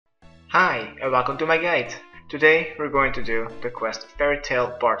Hi, and welcome to my guide. Today we're going to do the quest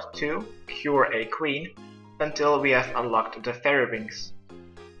Fairytale Part 2, Cure a Queen, until we have unlocked the fairy rings.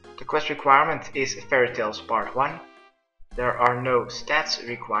 The quest requirement is Fairytales Part 1. There are no stats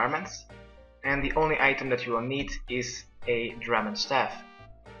requirements, and the only item that you will need is a Drum Staff.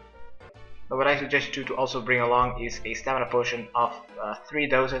 But what I suggest you to also bring along is a stamina potion of 3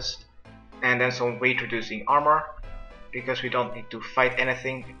 doses, and then some weight reducing armor, because we don't need to fight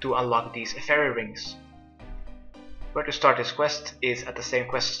anything to unlock these fairy rings. Where to start this quest is at the same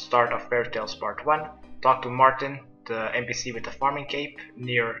quest start of Fairytales Part 1. Talk to Martin, the NPC with the farming cape,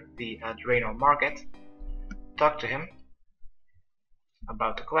 near the Drano market. Talk to him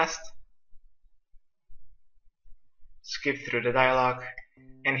about the quest. Skip through the dialogue,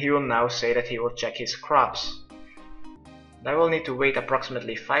 and he will now say that he will check his crops. I will need to wait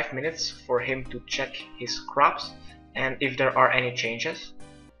approximately 5 minutes for him to check his crops and if there are any changes.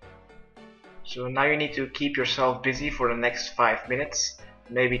 So now you need to keep yourself busy for the next 5 minutes.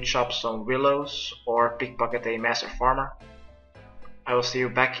 Maybe chop some willows or pickpocket a master farmer. I will see you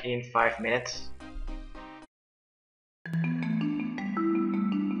back in 5 minutes.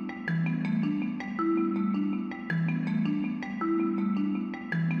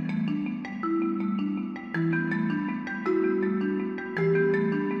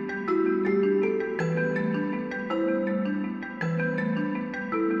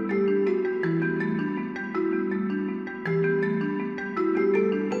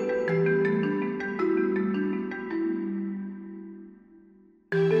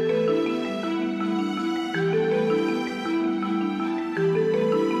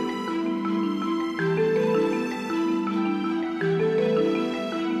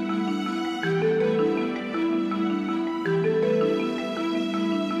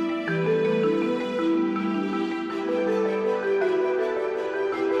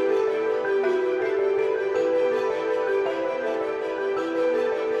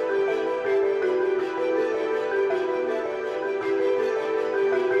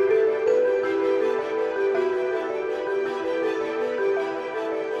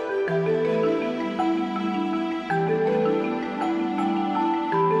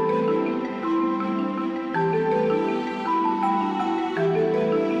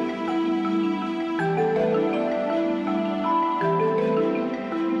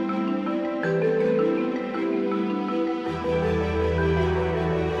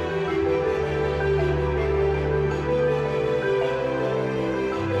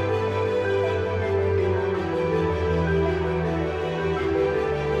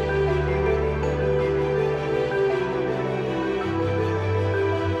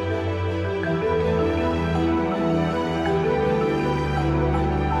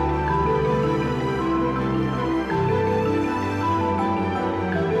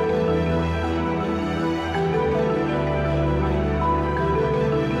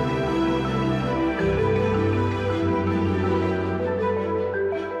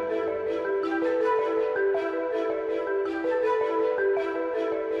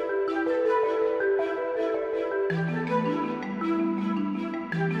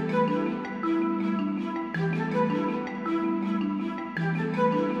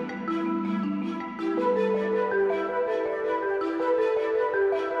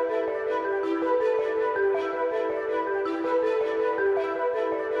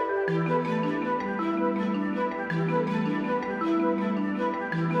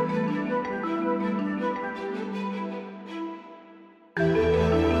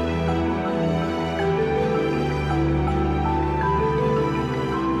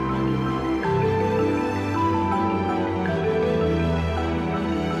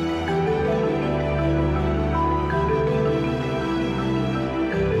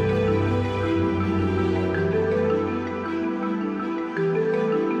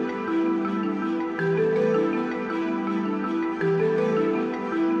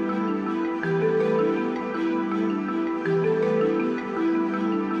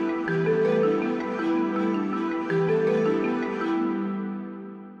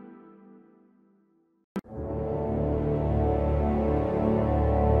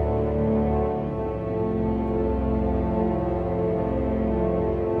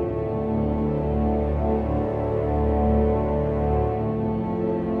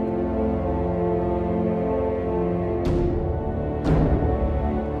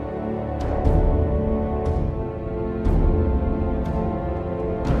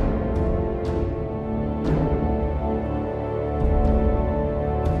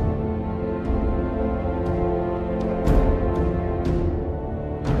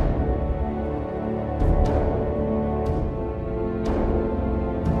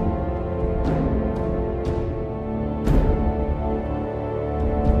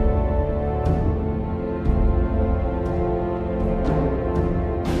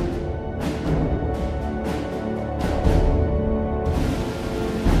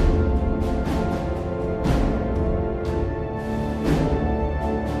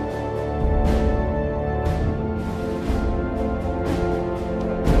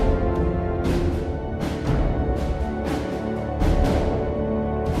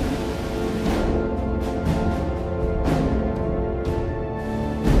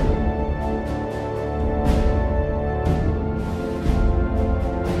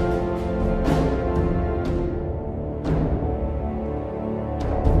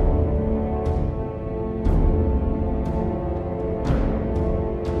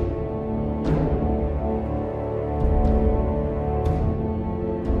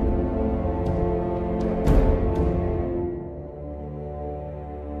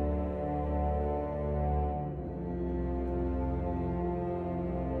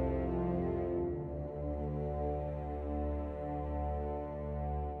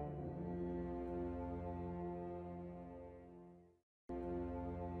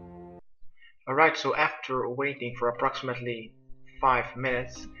 Alright, so after waiting for approximately 5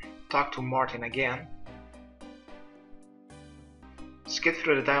 minutes, talk to Martin again. Skip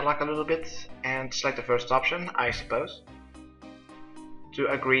through the dialogue a little bit and select the first option, I suppose, to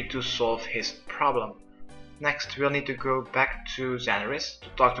agree to solve his problem. Next, we'll need to go back to Xanaris to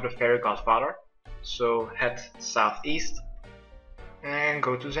talk to the fairy godfather. So head southeast and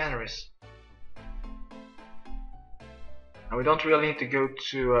go to Xanaris. And we don't really need to go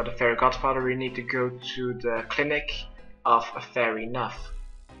to the fairy godfather, we need to go to the clinic of Fairy Nuff.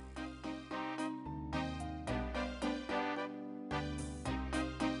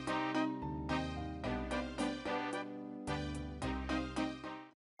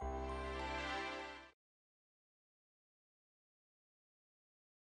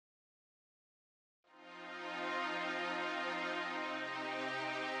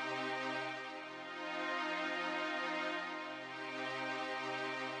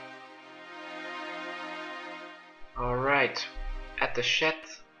 Alright, at the shed,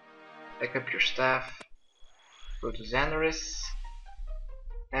 equip your staff, go to Xanaris,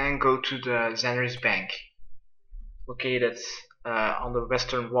 and go to the Xanaris Bank, located on the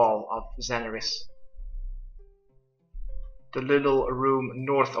western wall of Xanaris. The little room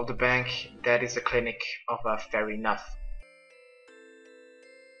north of the bank, that is the clinic of Fairy Nuff.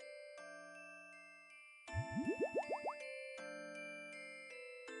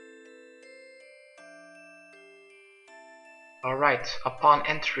 Alright, upon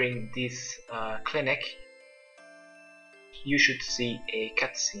entering this clinic, you should see a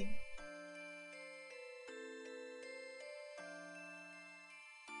cutscene.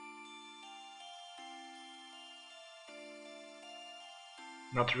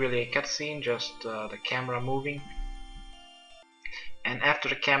 Not really a cutscene, just the camera moving. And after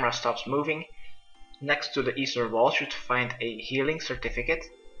the camera stops moving, next to the eastern wall you should find a healing certificate.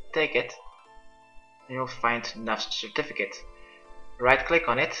 Take it, and you'll find Nuff's certificate. Right click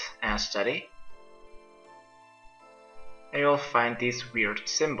on it and study, and you'll find these weird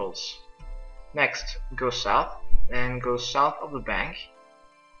symbols. Next, go south and go south of the bank.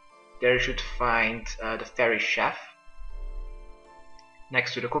 There you should find the fairy chef.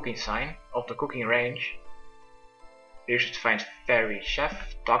 Next to the cooking sign of the cooking range, you should find fairy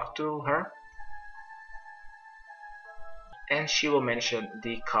chef. Talk to her and she will mention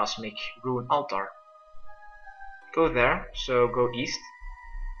the cosmic rune altar. Go there, so go east,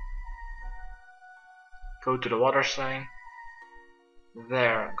 go to the water sign,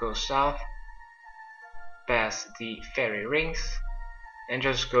 there go south, pass the fairy rings, and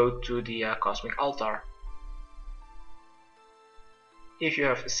just go to the cosmic altar. If you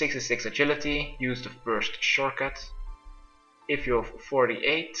have 66 agility, use the first shortcut. If you have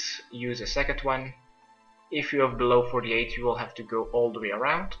 48, use the second one. If you have below 48, you will have to go all the way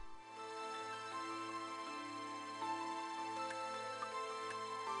around.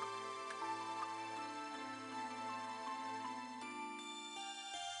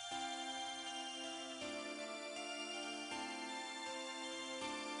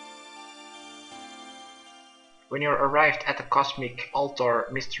 When you're arrived at the Cosmic Altar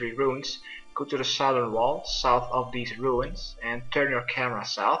Mystery Ruins, go to the southern wall, south of these ruins, and turn your camera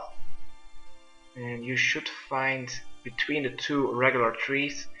south. And you should find between the two regular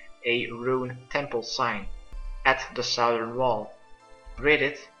trees a rune temple sign at the southern wall. Read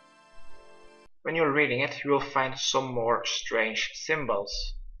it. When you're reading it, you will find some more strange symbols.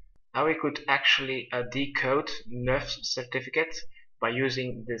 Now we could actually decode Nuff's certificate by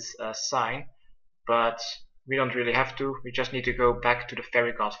using this sign, but we don't really have to, we just need to go back to the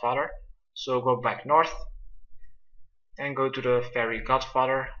Fairy Godfather. So go back north and go to the Fairy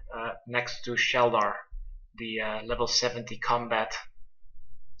Godfather next to Sheldar, the level 70 combat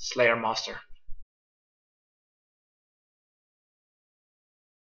Slayer Master.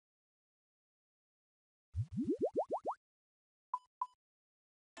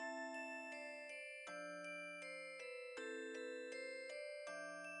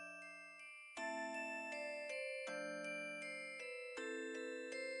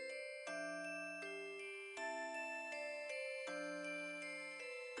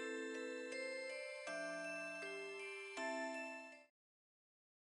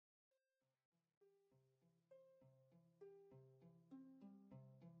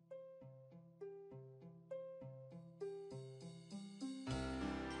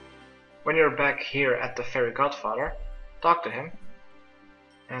 When you're back here at the Fairy Godfather, talk to him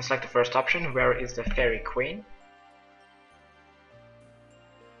and select the first option, where is the Fairy Queen?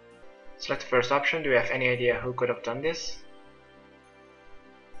 Select the first option, do you have any idea who could have done this?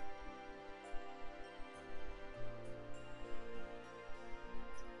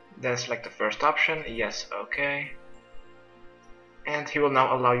 Then select the first option, yes, okay. And he will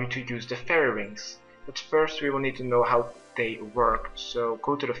now allow you to use the fairy rings. But first we will need to know how they work. So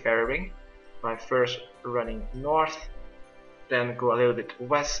go to the fairy ring by first running north, then go a little bit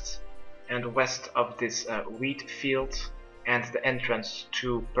west, and west of this wheat field and the entrance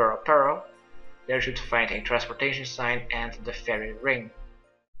to Pearl, there you should find a transportation sign and the fairy ring.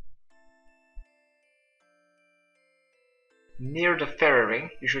 Near the fairy ring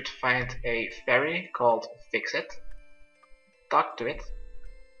you should find a fairy called Fix-It. Talk to it.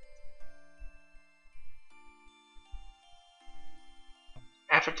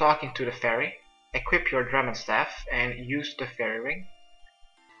 After talking to the fairy, equip your drum and staff and use the fairy ring.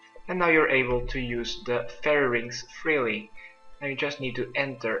 And now you're able to use the fairy rings freely. Now you just need to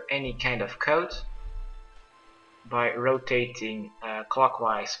enter any kind of code by rotating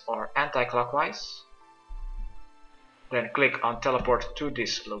clockwise or anti-clockwise. Then click on teleport to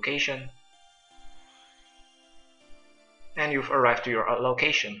this location. And you've arrived to your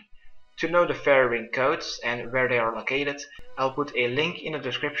location. To know the fairy ring codes and where they are located, I'll put a link in the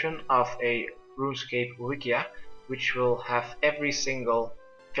description of a Runescape Wikia, which will have every single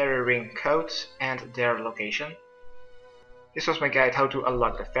fairy ring code and their location. This was my guide how to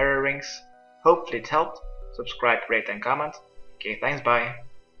unlock the fairy rings. Hopefully it helped. Subscribe, rate and comment. Okay, thanks, bye.